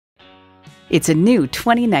It's a new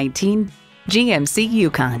 2019 GMC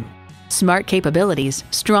Yukon. Smart capabilities,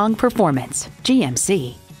 strong performance.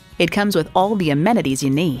 GMC. It comes with all the amenities you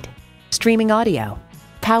need. Streaming audio,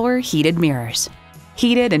 power heated mirrors,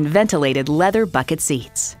 heated and ventilated leather bucket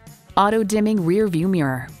seats, auto-dimming rear view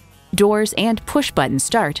mirror, doors and push-button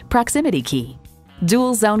start proximity key,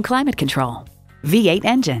 dual zone climate control, V8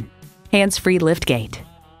 engine, hands-free liftgate,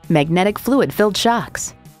 magnetic fluid-filled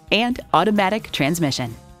shocks, and automatic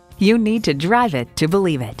transmission. You need to drive it to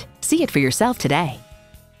believe it. See it for yourself today.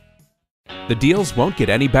 The deals won't get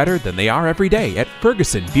any better than they are every day at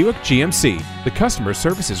Ferguson Buick GMC. The customer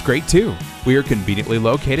service is great too. We are conveniently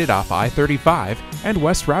located off I-35 and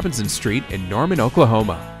West Robinson Street in Norman,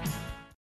 Oklahoma.